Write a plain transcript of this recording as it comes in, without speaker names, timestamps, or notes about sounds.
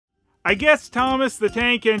I guess Thomas the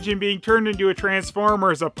Tank Engine being turned into a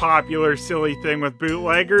Transformer is a popular silly thing with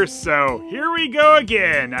bootleggers, so here we go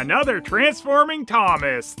again, another Transforming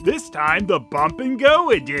Thomas, this time the Bump and Go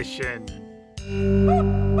edition.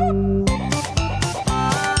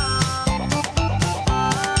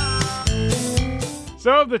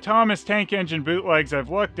 So of the Thomas Tank Engine bootlegs I've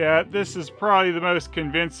looked at, this is probably the most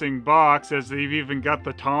convincing box, as they've even got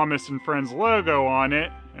the Thomas and Friends logo on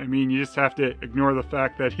it. I mean, you just have to ignore the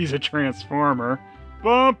fact that he's a Transformer.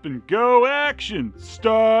 Bump and go action!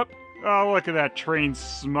 Stop! Oh, look at that trained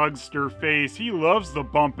smugster face. He loves the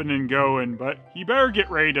bumping and going, but he better get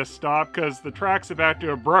ready to stop, because the track's about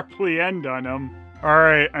to abruptly end on him.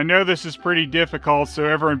 Alright, I know this is pretty difficult, so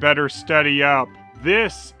everyone better study up.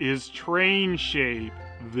 This is train shape.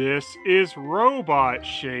 This is robot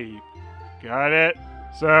shape. Got it?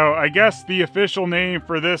 So, I guess the official name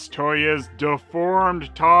for this toy is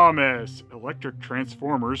Deformed Thomas, Electric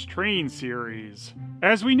Transformers Train Series.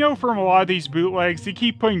 As we know from a lot of these bootlegs, they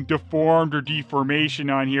keep putting deformed or deformation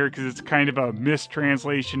on here because it's kind of a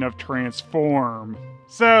mistranslation of transform.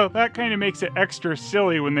 So, that kind of makes it extra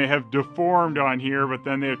silly when they have Deformed on here, but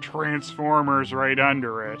then they have Transformers right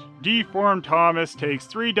under it. Deformed Thomas takes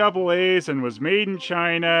 3 AA's and was made in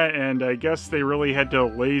China, and I guess they really had to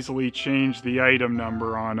lazily change the item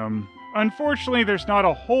number on him. Unfortunately, there's not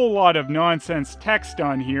a whole lot of nonsense text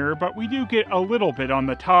on here, but we do get a little bit on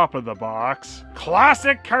the top of the box.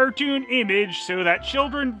 Classic cartoon image so that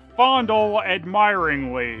children fondle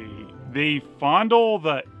admiringly. They fondle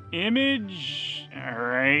the image?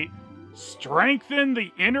 Alright. Strengthen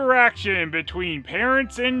the interaction between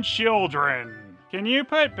parents and children. Can you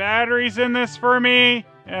put batteries in this for me?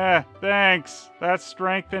 Thanks. That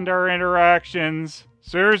strengthened our interactions.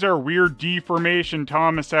 So there's our weird deformation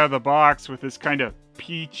Thomas out of the box with his kind of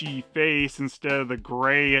peachy face instead of the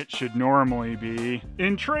gray it should normally be.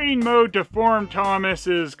 In train mode, Deformed Thomas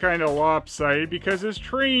is kind of lopsided because his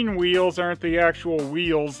train wheels aren't the actual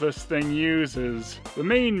wheels this thing uses. The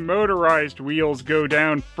main motorized wheels go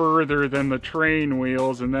down further than the train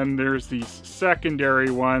wheels, and then there's these secondary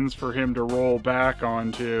ones for him to roll back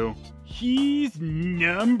onto. He's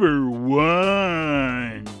number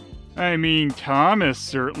 1. I mean, Thomas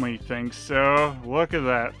certainly thinks so. Look at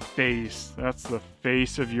that face. That's the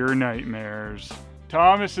face of your nightmares.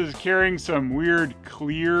 Thomas is carrying some weird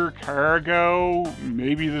clear cargo.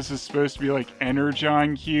 Maybe this is supposed to be like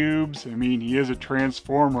Energon cubes. I mean, he is a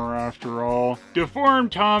Transformer after all.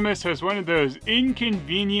 Deformed Thomas has one of those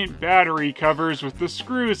inconvenient battery covers with the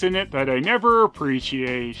screws in it that I never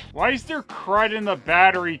appreciate. Why is there crud in the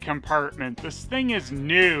battery compartment? This thing is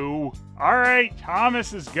new. Alright,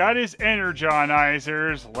 Thomas has got his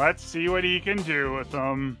Energizers. Let's see what he can do with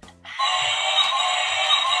them.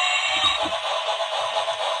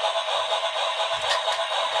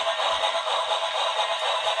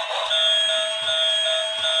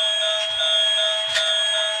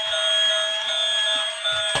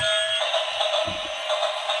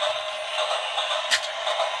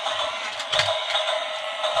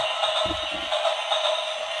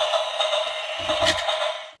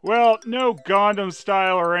 Well, no Gundam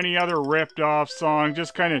style or any other ripped off song,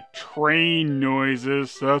 just kind of train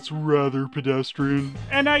noises. That's rather pedestrian.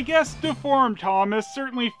 And I guess Deformed Thomas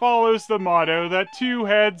certainly follows the motto that 2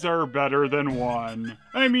 heads are better than 1.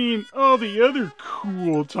 I mean, all the other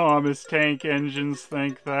cool Thomas tank engines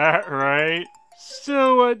think that, right?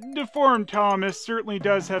 So, Deformed Thomas certainly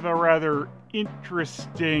does have a rather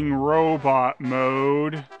interesting robot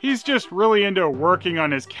mode. He's just really into working on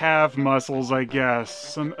his calf muscles, I guess.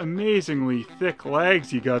 Some amazingly thick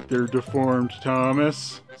legs you got there, Deformed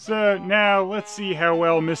Thomas. So now, let's see how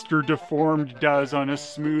well Mr. Deformed does on a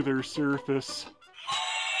smoother surface.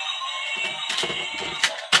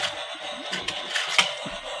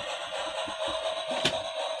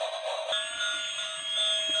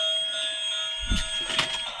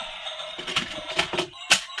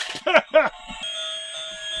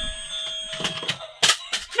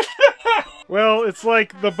 Well, it's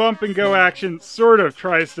like the bump and go action sort of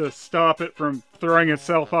tries to stop it from throwing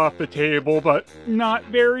itself off the table, but not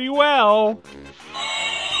very well.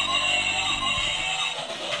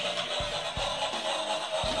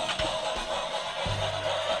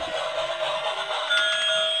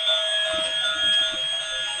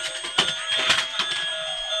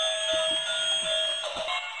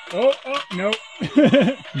 Oh, nope.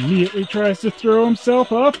 Immediately tries to throw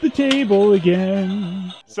himself off the table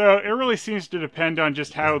again. So it really seems to depend on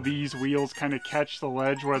just how these wheels kind of catch the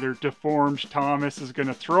ledge, whether Deformed Thomas is going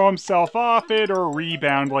to throw himself off it or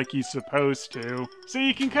rebound like he's supposed to. So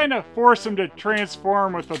you can kind of force him to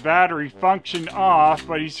transform with the battery function off,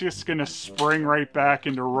 but he's just going to spring right back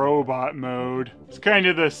into robot mode. It's kind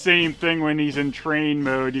of the same thing when he's in train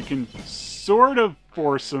mode. You can sort of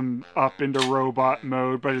force him up into robot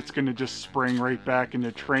mode, but it's going to just spring right back into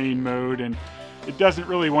train mode, and it doesn't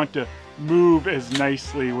really want to move as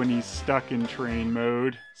nicely when he's stuck in train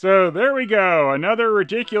mode. So there we go, another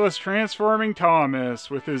ridiculous transforming Thomas,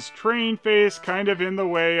 with his train face kind of in the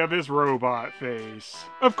way of his robot face.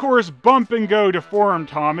 Of course, Bump and Go Deformed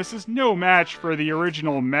Thomas is no match for the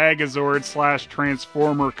original Megazord /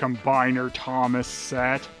 Transformer Combiner Thomas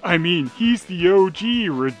set. I mean, he's the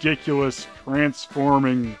OG ridiculous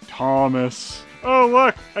transforming Thomas. Oh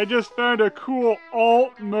look, I just found a cool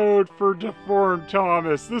alt mode for Deformed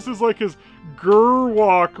Thomas. This is like his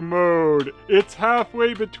Gerwalk mode. It's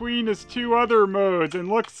halfway between his two other modes and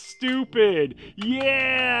looks stupid.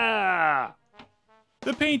 Yeah!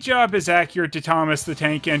 The paint job is accurate to Thomas the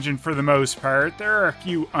Tank Engine for the most part. There are a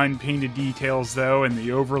few unpainted details though, and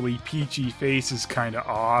the overly peachy face is kinda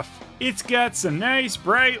off. It's got some nice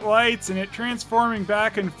bright lights, and it transforming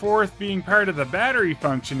back and forth being part of the battery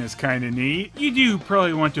function is kinda neat. You do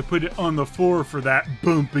probably want to put it on the floor for that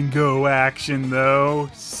bump and go action though.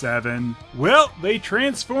 7. Well, they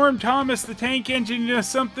transformed Thomas the Tank Engine into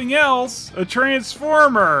something else. A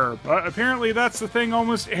transformer. But apparently that's the thing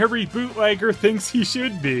almost every bootlegger thinks he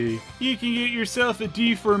should be. You can get yourself a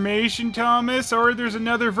Deformation Thomas, or there's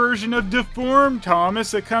another version of Deformed Thomas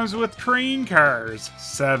that comes with train cars.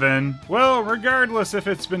 7. Well, regardless if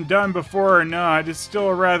it's been done before or not, it's still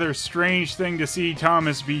a rather strange thing to see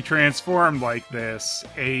Thomas be transformed like this.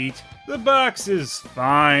 8. The box is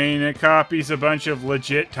fine. It copies a bunch of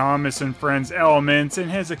legit Thomas and Friends elements and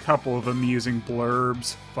has a couple of amusing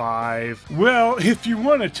blurbs. 5. Well, if you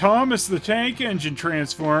want a Thomas the Tank Engine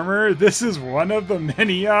transformer, this is one of the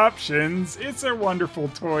many options. It's a wonderful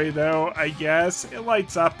toy though, I guess. It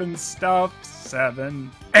lights up and stuff. 7.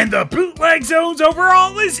 And the bootleg zones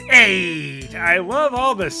overall is 8! I love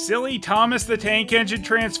all the silly Thomas the Tank Engine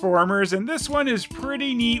transformers, and this one is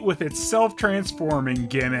pretty neat with its self-transforming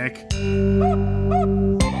gimmick.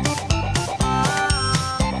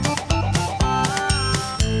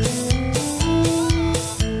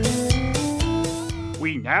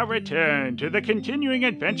 We now return to the continuing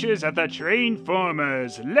adventures of the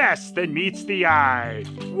Trainformers, less than meets the eye.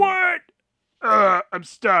 What? I'm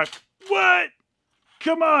stuck. What?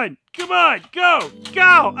 Come on, go!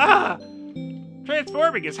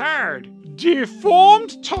 Transforming is hard.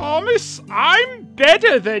 Deformed Thomas, I'm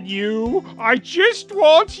better than you. I just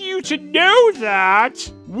want you to know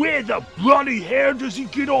that. Where the bloody hell does he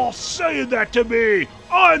get off saying that to me?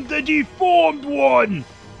 I'm the deformed one.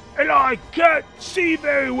 And I can't see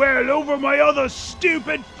very well over my other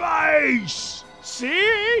stupid face.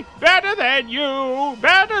 See? Better than you!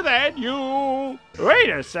 Better than you! Wait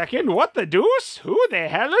a second, what the deuce? Who the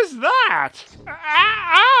hell is that?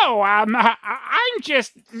 I'm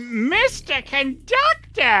just Mr.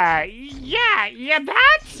 Conductor! Yeah,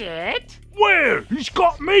 that's it! Well, he's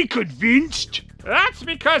got me convinced! That's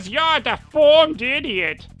because you're a deformed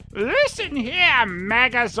idiot! Listen here,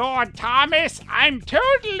 Megazord Thomas, I'm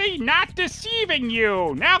totally not deceiving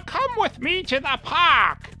you! Now come with me to the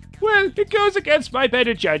park! Well, it goes against my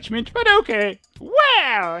better judgment, but okay.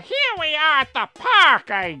 Well, here we are at the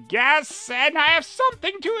park, I guess, and I have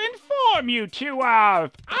something to inform you two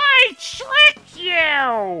of. I tricked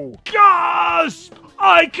you! Gasp!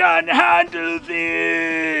 I can't handle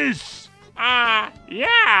this!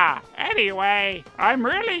 Yeah. Anyway, I'm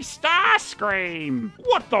really Starscream.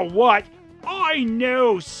 What the what? I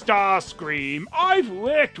know Starscream. I've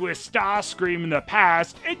worked with Starscream in the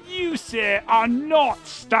past, and you, sir, are not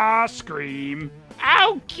Starscream.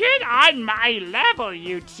 Oh, get on my level,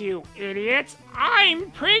 you two idiots. I'm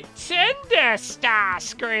Pretender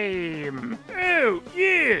Starscream. Oh,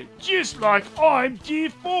 yeah, just like I'm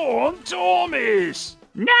Deformed Thomas.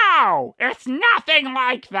 No, it's nothing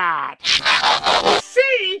like that.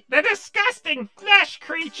 See, the disgusting flesh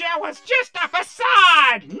creature was just a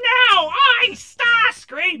facade. Now I,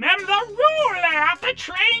 Starscream, am the ruler of the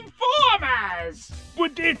Trainformers.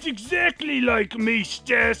 But that's exactly like me,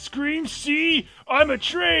 Starscream. See, I'm a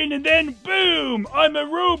train and then boom, I'm a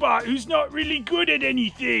robot who's not really good at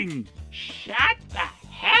anything. Shut the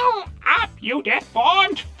hell up, you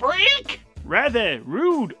deformed freak. Rather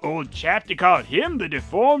rude, old chap, to call him the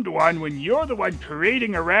deformed one when you're the one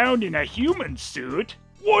parading around in a human suit.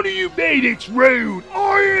 What do you mean it's rude?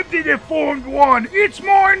 I am the deformed one! It's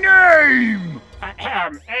my name!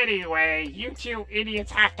 Anyway, you two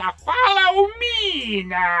idiots have to follow me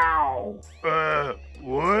now!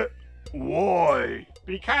 What? Why?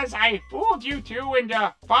 Because I fooled you two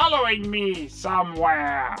into following me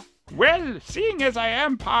somewhere. Well, seeing as I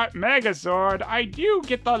am part Megazord, I do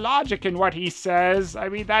get the logic in what he says. I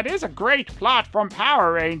mean, that is a great plot from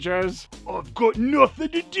Power Rangers. I've got nothing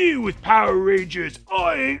to do with Power Rangers.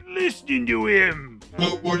 I ain't listening to him.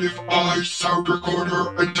 But what if I, Sound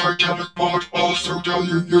Recorder, and Titanic Bot also tell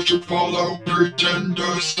you you should follow Pretender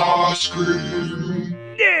Starscream?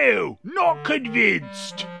 No, not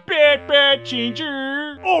convinced. Bad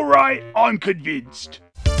Changer. Alright, I'm convinced.